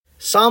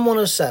Psalm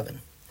 107,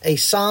 a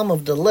psalm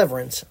of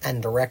deliverance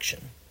and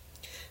direction.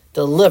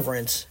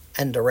 Deliverance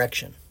and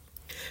direction.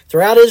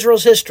 Throughout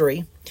Israel's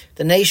history,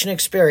 the nation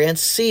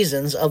experienced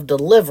seasons of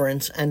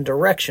deliverance and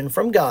direction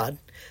from God,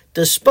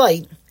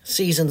 despite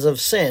seasons of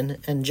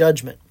sin and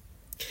judgment.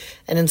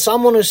 And in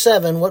Psalm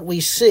 107, what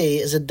we see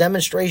is a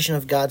demonstration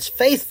of God's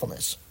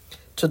faithfulness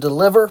to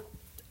deliver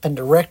and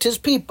direct his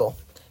people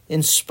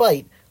in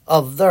spite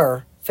of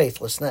their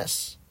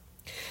faithlessness.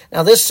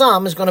 Now, this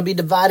psalm is going to be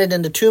divided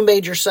into two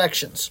major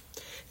sections.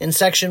 In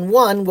section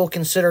 1, we'll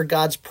consider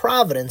God's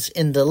providence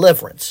in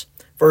deliverance,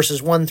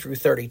 verses 1 through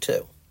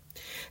 32.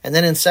 And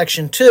then in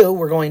section 2,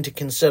 we're going to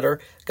consider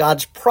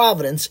God's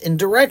providence in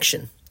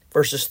direction,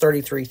 verses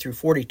 33 through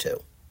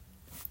 42.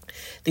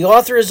 The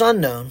author is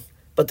unknown,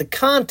 but the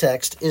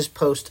context is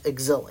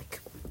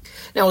post-exilic.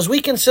 Now, as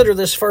we consider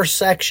this first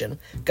section,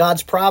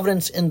 God's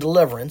providence in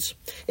deliverance,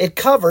 it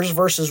covers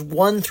verses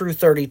 1 through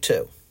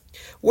 32.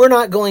 We're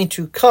not going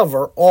to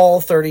cover all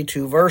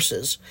 32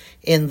 verses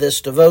in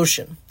this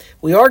devotion.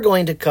 We are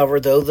going to cover,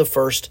 though, the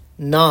first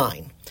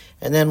 9.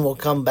 And then we'll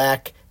come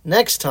back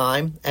next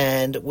time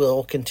and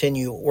we'll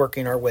continue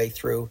working our way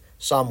through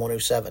Psalm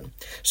 107.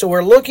 So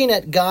we're looking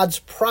at God's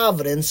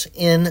providence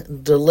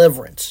in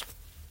deliverance.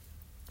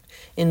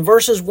 In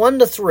verses 1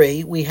 to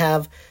 3, we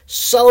have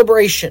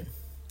celebration.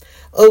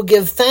 Oh,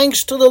 give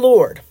thanks to the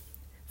Lord,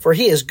 for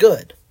he is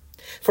good,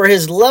 for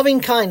his loving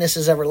kindness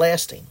is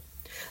everlasting.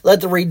 Let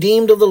the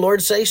redeemed of the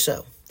Lord say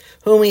so,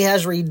 whom he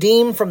has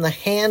redeemed from the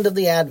hand of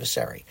the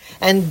adversary,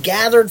 and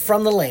gathered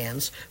from the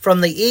lands,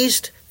 from the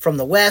east, from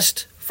the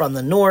west, from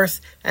the north,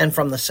 and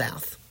from the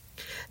south.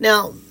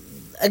 Now,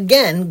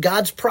 again,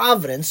 God's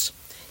providence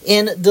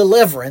in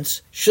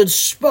deliverance should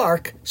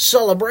spark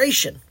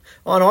celebration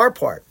on our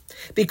part.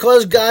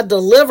 Because God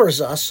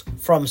delivers us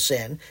from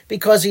sin,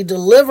 because he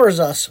delivers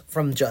us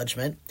from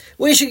judgment,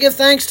 we should give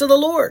thanks to the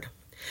Lord.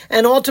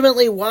 And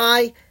ultimately,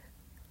 why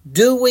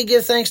do we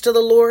give thanks to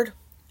the Lord?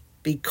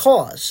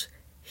 Because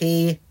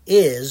he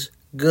is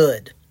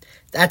good.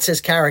 That's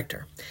his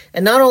character.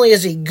 And not only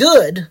is he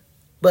good,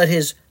 but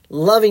his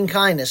loving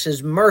kindness,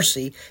 his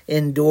mercy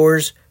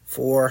endures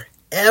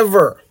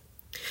forever.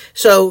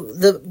 So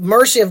the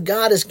mercy of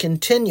God is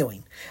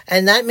continuing.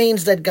 And that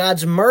means that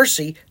God's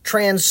mercy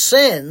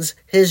transcends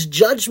his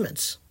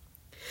judgments.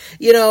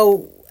 You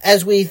know,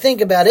 as we think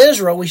about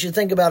Israel, we should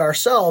think about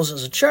ourselves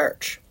as a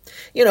church.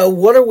 You know,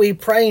 what are we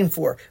praying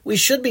for? We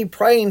should be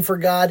praying for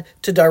God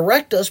to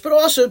direct us, but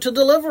also to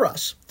deliver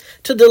us.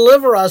 To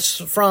deliver us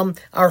from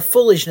our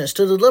foolishness,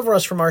 to deliver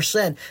us from our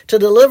sin, to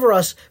deliver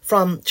us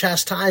from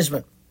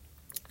chastisement,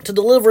 to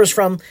deliver us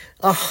from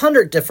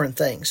 100 different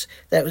things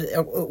that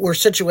or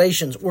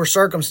situations or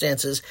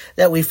circumstances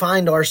that we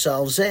find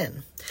ourselves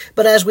in.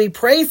 But as we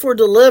pray for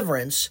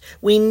deliverance,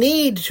 we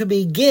need to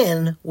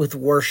begin with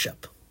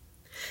worship.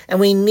 And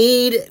we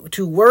need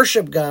to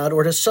worship God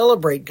or to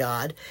celebrate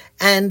God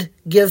and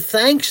give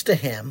thanks to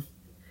him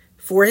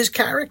for his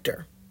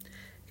character.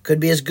 It could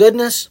be his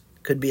goodness,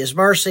 could be his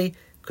mercy,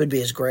 could be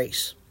his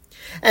grace.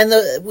 And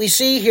we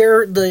see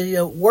here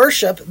the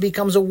worship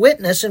becomes a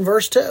witness in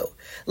verse 2.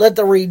 Let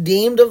the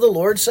redeemed of the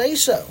Lord say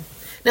so.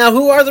 Now,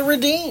 who are the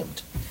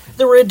redeemed?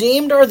 The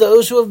redeemed are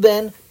those who have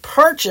been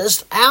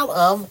purchased out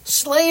of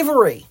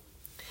slavery.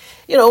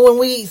 You know, when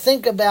we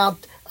think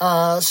about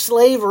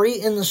slavery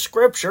in the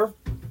scripture,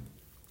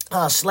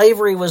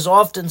 slavery was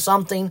often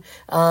something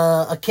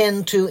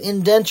akin to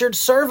indentured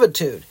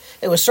servitude.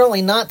 It was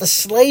certainly not the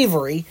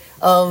slavery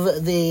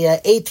of the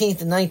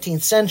 18th and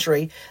 19th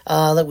century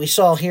that we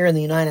saw here in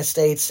the United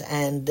States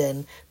and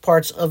in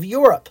parts of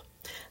Europe.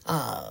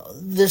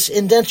 This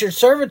indentured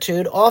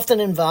servitude often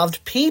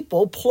involved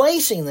people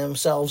placing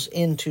themselves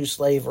into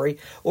slavery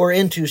or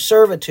into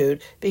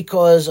servitude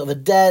because of a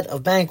debt,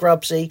 of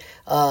bankruptcy,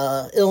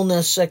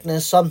 illness,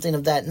 sickness, something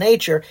of that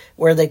nature,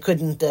 where they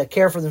couldn't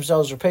care for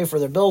themselves or pay for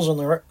their bills on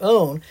their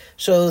own,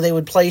 so they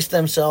would place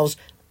themselves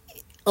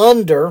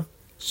under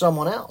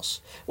someone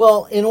else.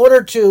 Well, in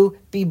order to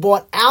be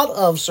bought out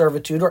of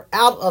servitude or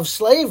out of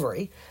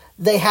slavery,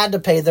 they had to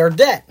pay their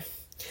debt.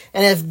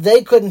 And if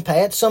they couldn't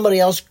pay it, somebody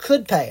else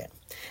could pay it.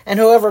 And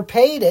whoever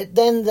paid it,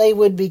 then they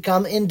would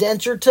become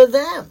indentured to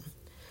them,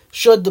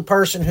 should the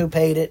person who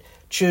paid it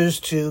choose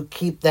to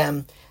keep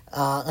them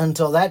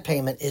until that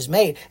payment is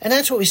made. And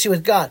that's what we see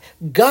with God.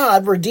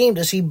 God redeemed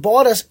us. He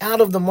bought us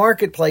out of the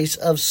marketplace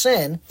of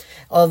sin,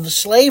 of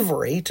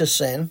slavery to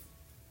sin,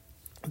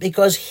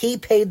 because he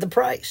paid the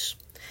price.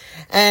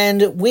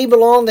 And we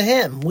belong to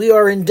him. We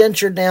are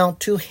indentured now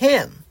to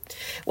him.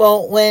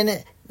 Well,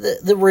 when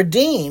the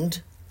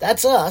redeemed,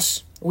 that's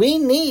us, we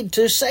need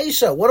to say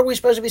so. What are we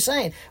supposed to be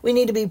saying? We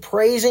need to be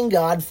praising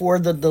God for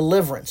the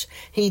deliverance.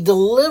 He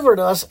delivered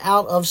us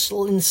out of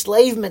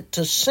enslavement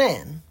to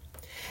sin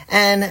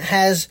and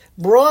has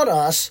brought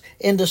us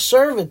into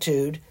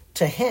servitude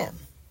to him.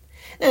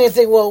 Now you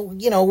think, well,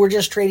 you know, we're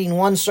just trading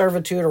one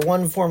servitude or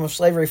one form of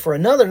slavery for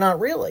another. Not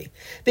really.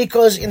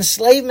 Because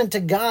enslavement to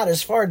God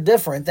is far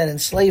different than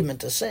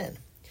enslavement to sin.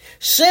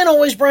 Sin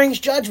always brings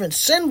judgment.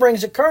 Sin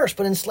brings a curse,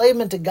 but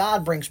enslavement to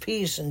God brings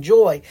peace and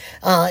joy.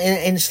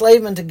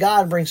 Enslavement to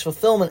God brings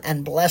fulfillment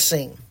and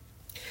blessing.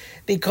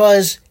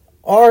 Because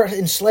our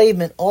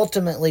enslavement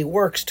ultimately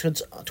works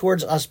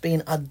towards us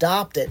being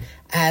adopted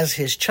as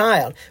his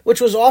child,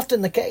 which was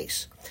often the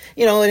case.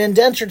 An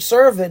indentured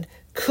servant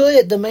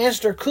the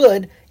master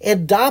could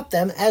adopt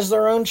them as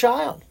their own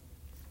child,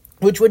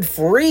 which would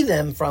free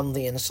them from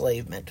the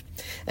enslavement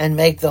and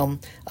make them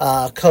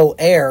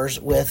co-heirs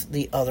with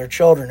the other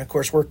children. Of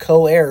course, we're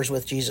co-heirs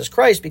with Jesus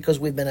Christ because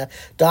we've been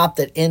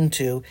adopted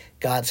into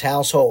God's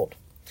household.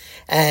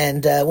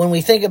 And when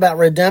we think about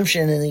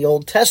redemption in the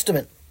Old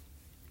Testament,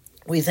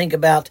 we think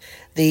about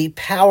the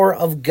power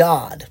of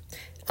God.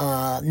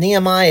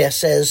 Nehemiah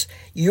says,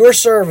 your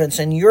servants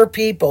and your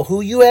people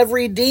who you have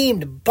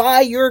redeemed by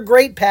your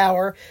great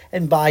power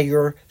and by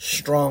your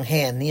strong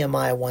hand.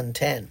 Nehemiah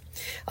 1:10.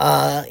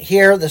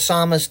 Here the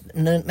psalmist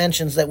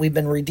mentions that we've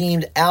been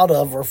redeemed out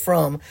of or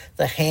from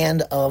the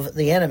hand of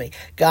the enemy.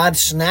 God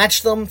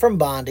snatched them from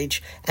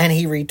bondage and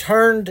he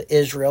returned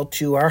Israel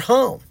to our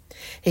home.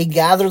 He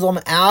gathered them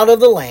out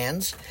of the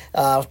lands,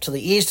 to the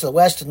east, to the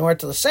west, to the north,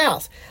 to the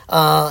south,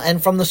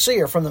 and from the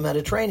sea or from the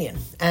Mediterranean.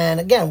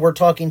 And again, we're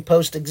talking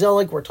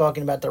post-exilic, we're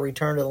talking about the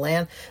return to the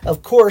land.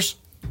 Of course,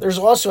 there's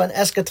also an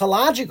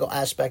eschatological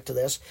aspect to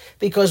this,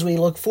 because we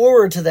look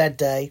forward to that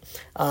day,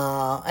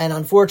 and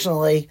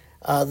unfortunately,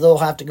 they'll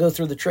have to go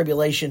through the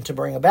tribulation to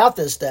bring about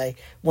this day,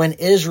 when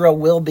Israel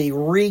will be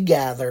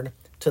regathered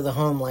to the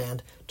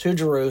homeland, to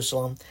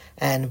Jerusalem,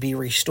 and be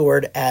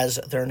restored as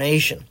their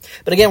nation.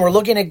 But again, we're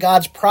looking at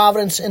God's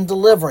providence and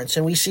deliverance,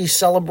 and we see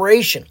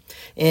celebration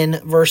in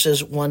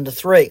verses 1 to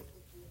 3.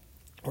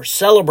 We're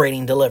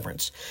celebrating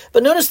deliverance.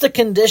 But notice the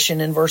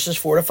condition in verses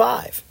 4 to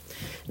 5.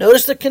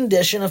 Notice the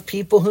condition of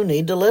people who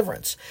need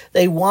deliverance.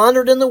 They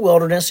wandered in the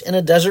wilderness in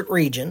a desert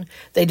region.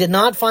 They did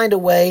not find a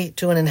way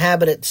to an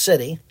inhabited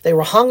city. They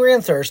were hungry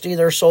and thirsty.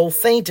 Their soul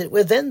fainted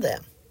within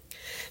them.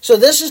 So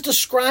this is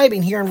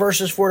describing here in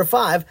verses 4 to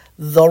 5,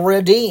 the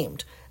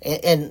redeemed.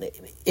 And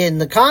in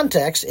the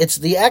context, it's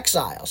the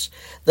exiles,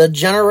 the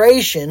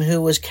generation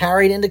who was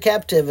carried into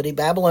captivity,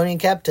 Babylonian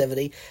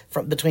captivity,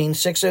 from between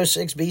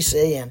 606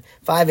 BC and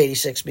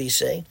 586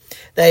 BC.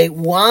 They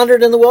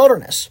wandered in the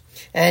wilderness.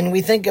 And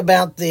we think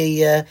about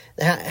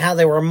how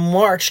they were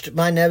marched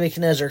by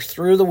Nebuchadnezzar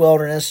through the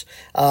wilderness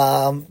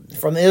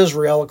from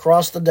Israel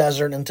across the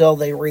desert until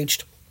they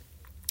reached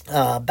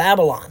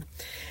Babylon.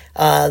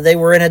 They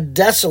were in a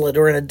desolate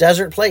or in a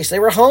desert place. They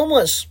were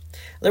homeless.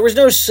 There was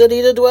no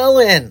city to dwell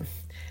in.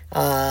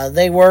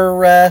 They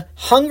were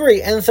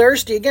hungry and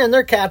thirsty. Again,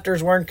 their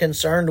captors weren't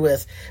concerned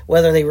with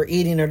whether they were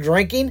eating or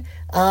drinking.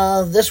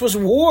 This was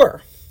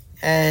war.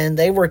 And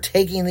they were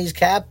taking these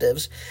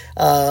captives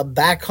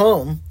back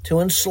home to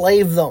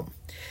enslave them.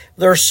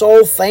 Their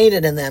soul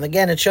fainted in them.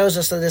 Again, it shows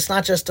us that it's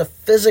not just a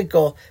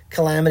physical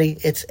calamity,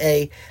 it's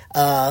a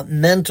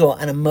mental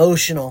and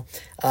emotional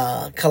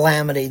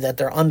calamity that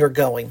they're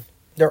undergoing.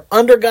 They're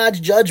under God's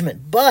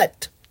judgment,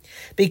 but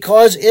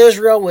because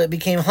Israel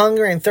became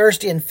hungry and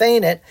thirsty and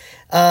fainted,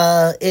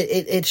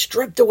 it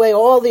stripped away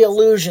all the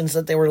illusions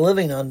that they were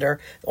living under,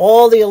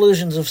 all the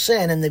illusions of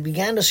sin, and they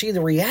began to see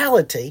the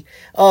reality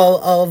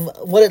of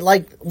what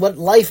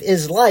life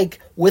is like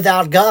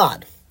without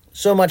God.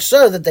 So much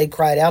so that they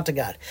cried out to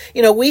God.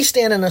 We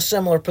stand in a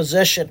similar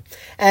position.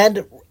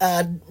 And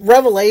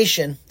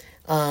Revelation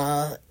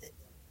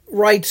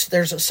writes,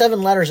 there's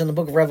 7 letters in the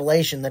book of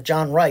Revelation that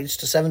John writes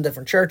to 7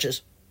 different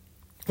churches.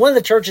 One of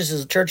the churches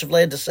is the Church of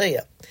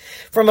Laodicea.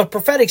 From a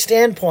prophetic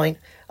standpoint,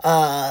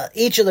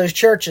 each of those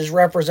churches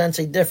represents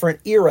a different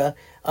era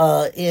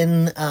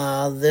in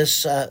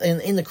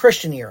the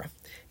Christian era,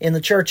 in the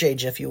church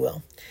age, if you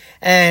will.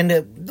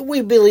 And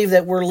we believe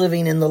that we're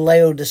living in the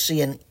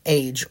Laodicean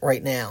age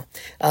right now.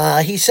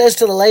 He says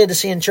to the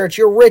Laodicean church,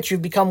 you're rich,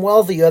 you've become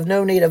wealthy, you have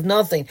no need of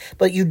nothing,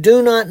 but you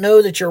do not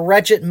know that you're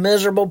wretched,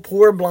 miserable,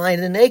 poor,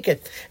 blind, and naked.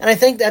 And I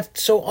think that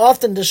so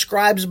often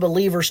describes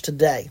believers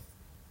today.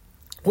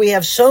 We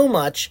have so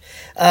much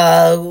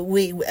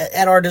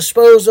at our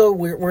disposal.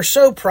 We're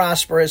so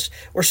prosperous.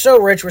 We're so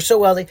rich. We're so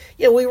wealthy.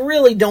 We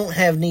really don't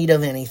have need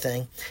of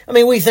anything. I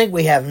mean, we think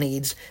we have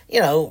needs.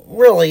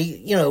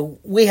 Really,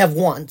 we have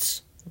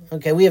wants.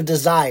 Okay, we have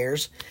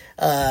desires.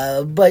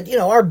 But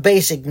our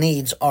basic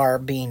needs are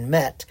being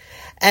met.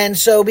 And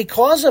so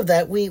because of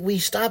that, we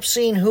stop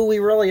seeing who we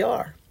really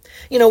are.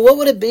 What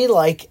would it be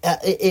like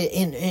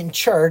in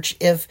church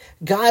if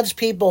God's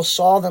people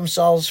saw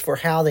themselves for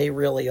how they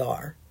really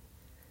are?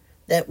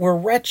 That we're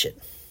wretched,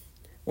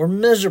 we're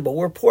miserable,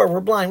 we're poor, we're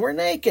blind, we're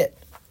naked.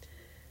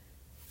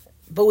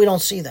 But we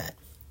don't see that.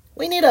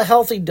 We need a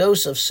healthy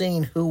dose of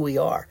seeing who we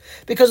are.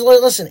 Because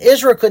listen,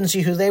 Israel couldn't see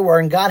who they were,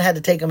 and God had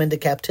to take them into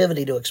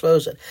captivity to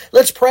expose it.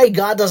 Let's pray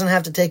God doesn't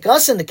have to take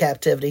us into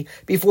captivity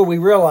before we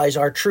realize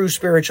our true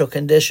spiritual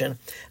condition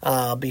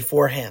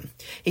before Him.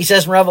 He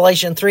says in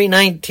Revelation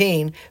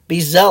 3:19, be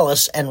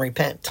zealous and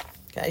repent.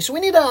 Okay, so we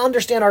need to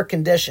understand our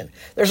condition.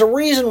 There's a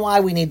reason why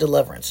we need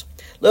deliverance.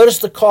 Notice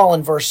the call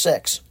in verse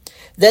 6.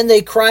 Then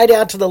they cried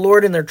out to the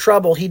Lord in their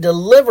trouble. He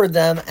delivered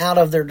them out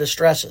of their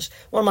distresses.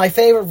 One of my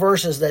favorite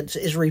verses that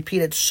is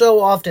repeated so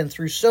often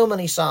through so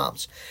many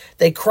Psalms.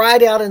 They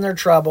cried out in their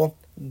trouble.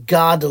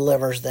 God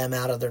delivers them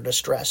out of their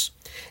distress.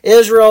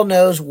 Israel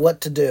knows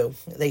what to do.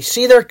 They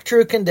see their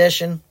true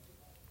condition.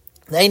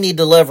 They need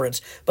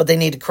deliverance, but they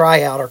need to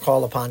cry out or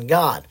call upon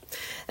God.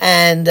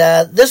 And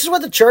this is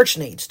what the church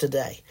needs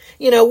today.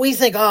 We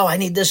think, I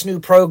need this new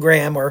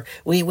program, or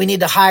we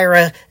need to hire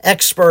an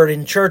expert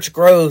in church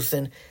growth.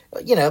 And,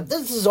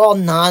 this is all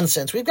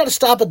nonsense. We've got to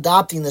stop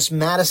adopting this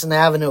Madison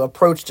Avenue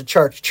approach to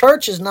church.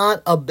 Church is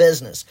not a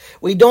business.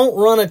 We don't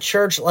run a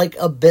church like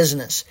a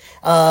business.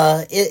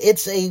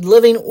 It's a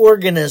living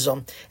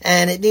organism,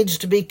 and it needs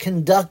to be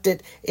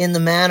conducted in the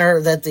manner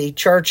that the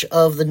church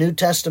of the New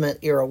Testament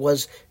era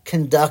was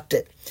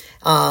conducted.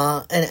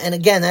 And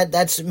again,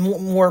 that's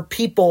more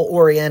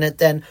people-oriented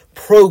than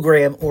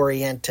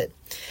program-oriented.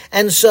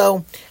 And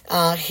so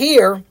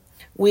here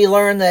we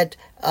learn that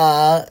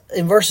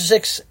in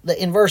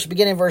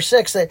beginning of verse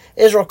 6, that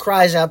Israel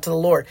cries out to the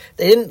Lord.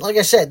 They didn't, like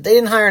I said, they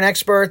didn't hire an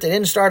expert. They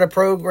didn't start a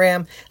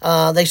program.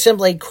 They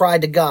simply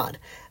cried to God.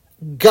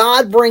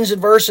 God brings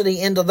adversity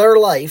into their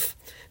life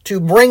to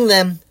bring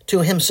them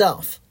to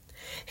himself.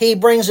 He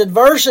brings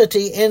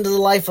adversity into the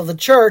life of the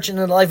church and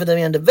in the life of the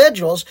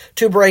individuals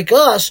to break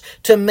us,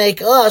 to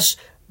make us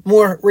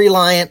more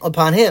reliant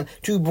upon him,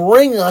 to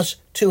bring us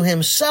to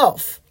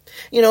himself.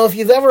 If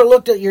you've ever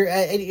looked at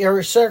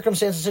your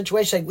circumstance and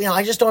situation, like,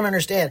 I just don't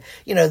understand,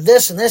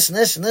 this and this and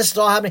this and this is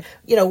all happening,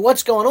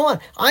 what's going on?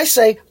 I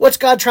say, what's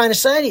God trying to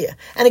say to you?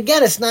 And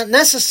again, it's not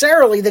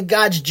necessarily that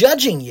God's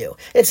judging you.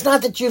 It's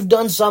not that you've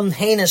done some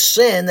heinous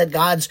sin that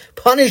God's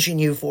punishing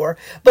you for,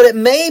 but it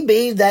may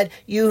be that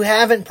you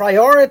haven't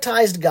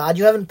prioritized God.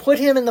 You haven't put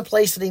him in the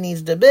place that he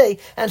needs to be.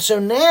 And so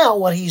now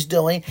what he's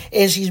doing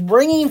is he's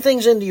bringing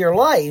things into your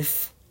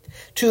life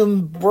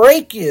to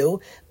break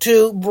you,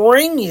 to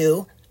bring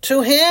you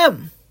to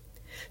him,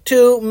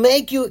 to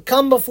make you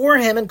come before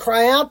him and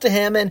cry out to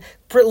him and,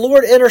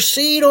 Lord,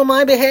 intercede on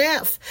my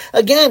behalf.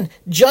 Again,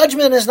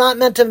 judgment is not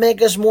meant to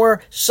make us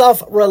more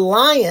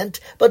self-reliant,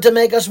 but to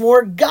make us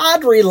more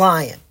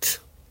God-reliant.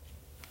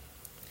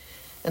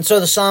 And so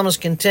the psalmist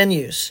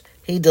continues.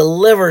 He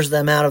delivers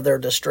them out of their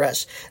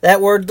distress. That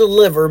word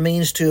deliver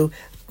means to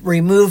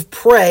remove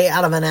prey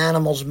out of an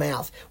animal's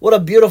mouth. What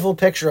a beautiful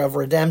picture of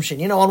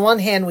redemption. On one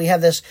hand, we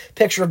have this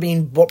picture of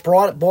being bought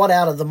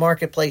out of the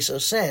marketplace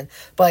of sin,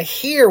 but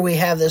here we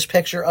have this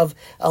picture of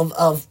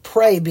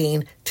prey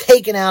being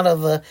taken out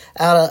of the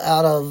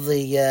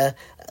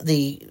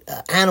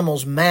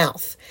animal's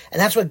mouth. And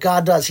that's what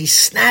God does. He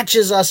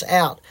snatches us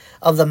out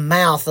of the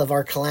mouth of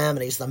our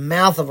calamities, the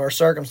mouth of our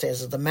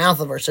circumstances, the mouth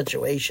of our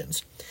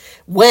situations,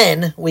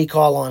 when we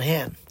call on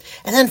him.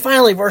 And then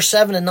finally, verse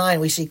 7 and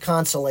 9, we see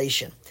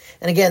consolation.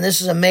 And again, this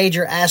is a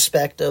major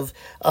aspect of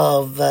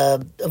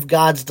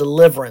God's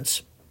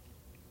deliverance.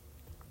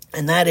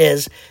 And that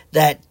is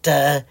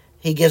that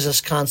he gives us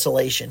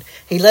consolation.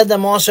 He led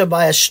them also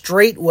by a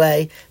straight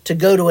way to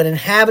go to an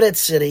inhabited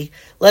city.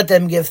 Let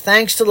them give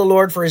thanks to the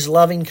Lord for his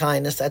loving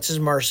kindness, that's his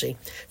mercy,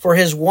 for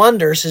his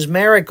wonders, his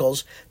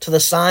miracles to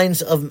the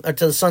sons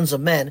of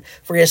men.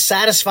 For he has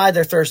satisfied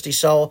their thirsty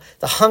soul.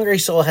 The hungry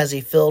soul has he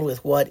filled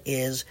with what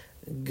is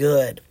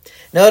good.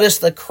 Notice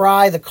the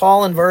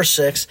call in verse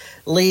 6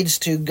 leads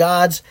to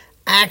God's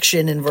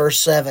action in verse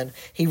 7.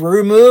 He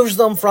removes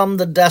them from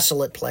the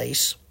desolate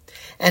place,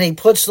 and he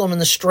puts them in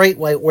the straight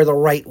way, or the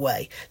right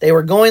way. They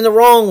were going the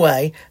wrong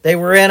way. They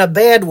were in a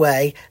bad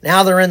way.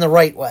 Now they're in the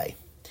right way.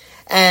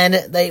 And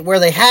where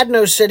they had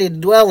no city to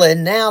dwell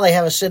in, now they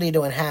have a city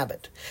to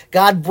inhabit.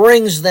 God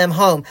brings them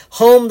home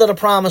to the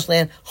promised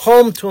land,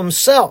 home to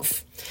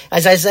himself.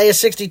 As Isaiah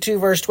 62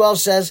 verse 12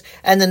 says,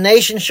 and the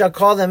nations shall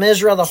call them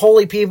Israel, the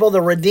holy people,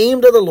 the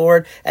redeemed of the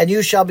Lord, and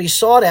you shall be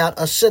sought out,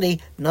 a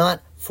city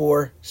not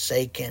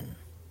forsaken.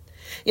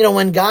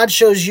 When God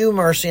shows you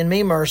mercy and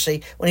me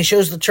mercy, when he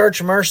shows the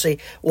church mercy,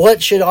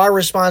 what should our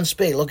response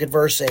be? Look at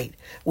verse 8.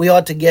 We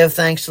ought to give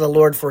thanks to the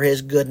Lord for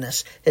his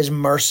goodness, his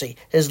mercy,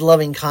 his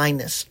loving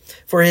kindness,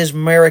 for his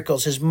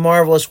miracles, his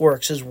marvelous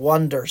works, his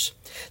wonders.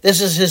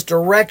 This is his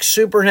direct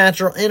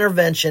supernatural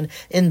intervention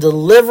in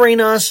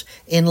delivering us,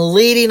 in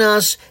leading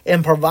us,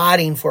 in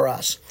providing for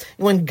us.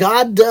 When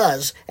God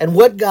does, and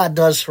what God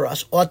does for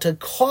us, ought to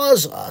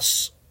cause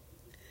us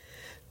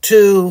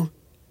to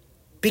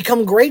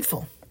become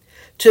grateful,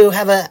 to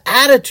have an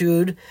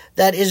attitude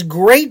that is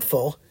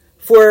grateful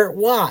for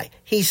why?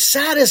 He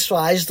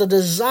satisfies the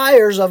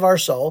desires of our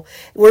soul.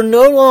 We're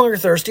no longer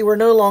thirsty. We're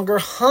no longer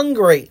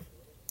hungry.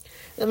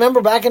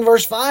 Remember back in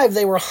verse 5,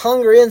 they were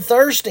hungry and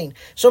thirsting,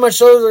 so much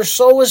so their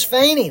soul was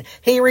fainting.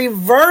 He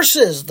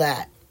reverses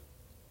that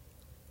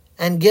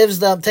and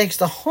takes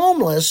the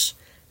homeless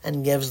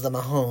and gives them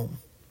a home.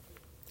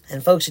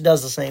 And folks, he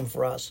does the same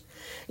for us.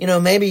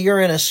 Maybe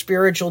you're in a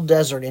spiritual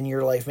desert in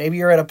your life. Maybe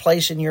you're at a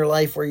place in your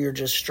life where you're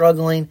just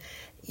struggling.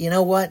 You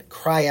know what?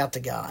 Cry out to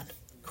God.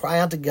 Cry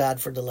out to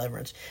God for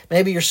deliverance.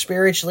 Maybe you're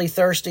spiritually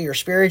thirsty or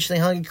spiritually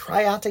hungry.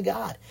 Cry out to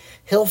God.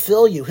 He'll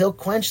fill you. He'll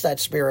quench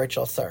that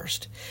spiritual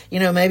thirst.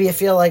 Maybe you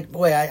feel like,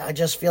 boy, I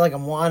just feel like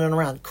I'm wandering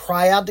around.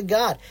 Cry out to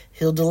God.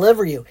 He'll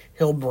deliver you.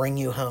 He'll bring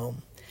you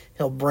home.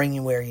 He'll bring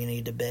you where you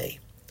need to be.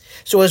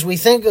 So as we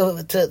think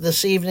of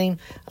this evening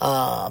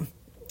on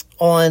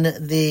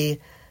the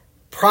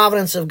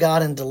providence of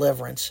God and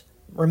deliverance,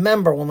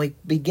 remember, when we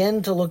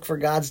begin to look for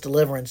God's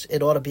deliverance,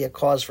 it ought to be a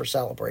cause for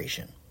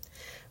celebration.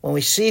 When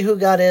we see who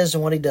God is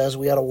and what he does,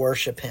 we ought to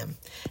worship him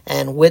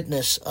and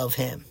witness of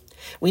him.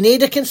 We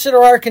need to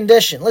consider our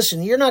condition.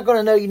 Listen, you're not going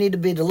to know you need to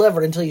be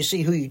delivered until you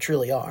see who you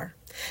truly are.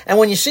 And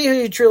when you see who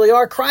you truly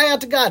are, cry out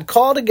to God,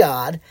 call to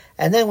God,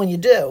 and then when you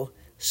do,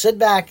 sit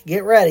back,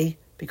 get ready,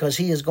 because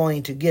he is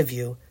going to give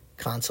you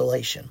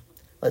consolation.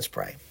 Let's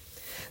pray.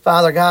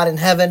 Father God in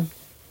heaven,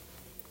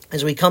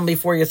 as we come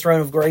before your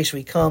throne of grace,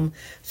 we come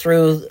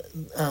through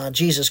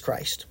Jesus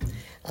Christ.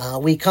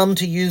 We come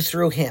to you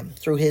through him,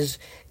 through his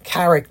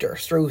character,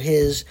 through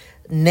his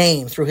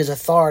name, through his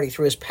authority,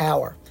 through his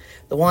power.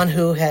 The one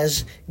who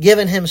has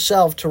given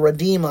himself to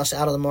redeem us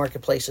out of the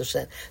marketplace of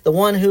sin. The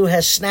one who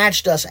has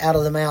snatched us out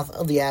of the mouth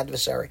of the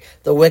adversary,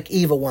 the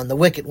evil one, the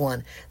wicked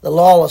one, the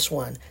lawless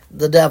one,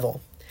 the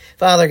devil.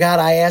 Father God,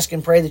 I ask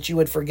and pray that you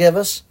would forgive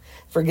us.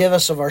 Forgive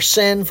us of our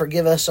sin.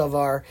 Forgive us of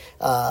our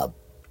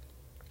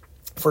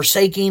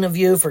forsaking of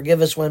you.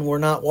 Forgive us when we're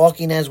not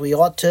walking as we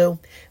ought to,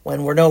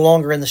 when we're no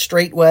longer in the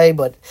straight way,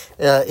 but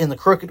in the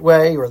crooked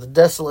way or the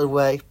desolate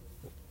way.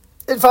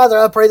 And Father,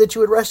 I pray that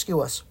you would rescue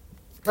us.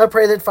 I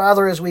pray that,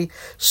 Father, as we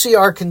see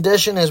our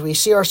condition, as we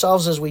see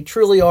ourselves as we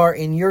truly are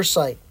in your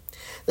sight,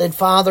 that,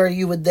 Father,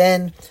 you would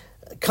then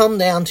come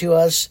down to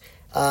us,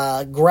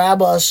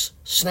 grab us,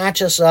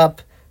 snatch us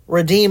up,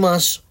 redeem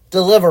us,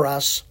 deliver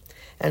us,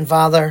 and,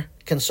 Father,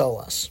 console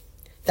us.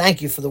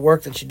 Thank you for the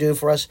work that you do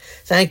for us.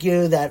 Thank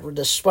you that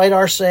despite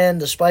our sin,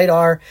 despite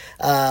our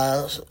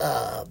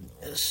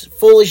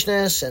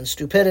foolishness and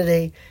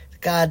stupidity,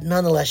 God,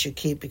 nonetheless, you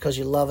keep, because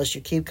you love us,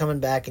 you keep coming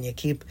back and you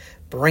keep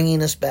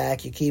bringing us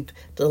back. You keep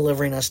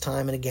delivering us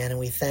time and again, and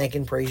we thank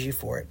and praise you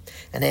for it.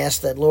 And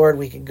ask that, Lord,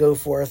 we can go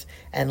forth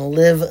and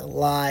live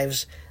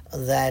lives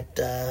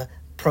that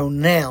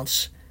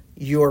pronounce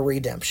your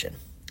redemption.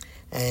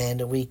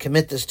 And we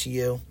commit this to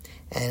you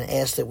and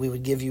ask that we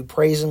would give you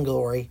praise and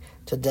glory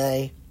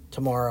today,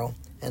 tomorrow,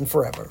 and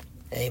forever.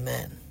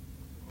 Amen.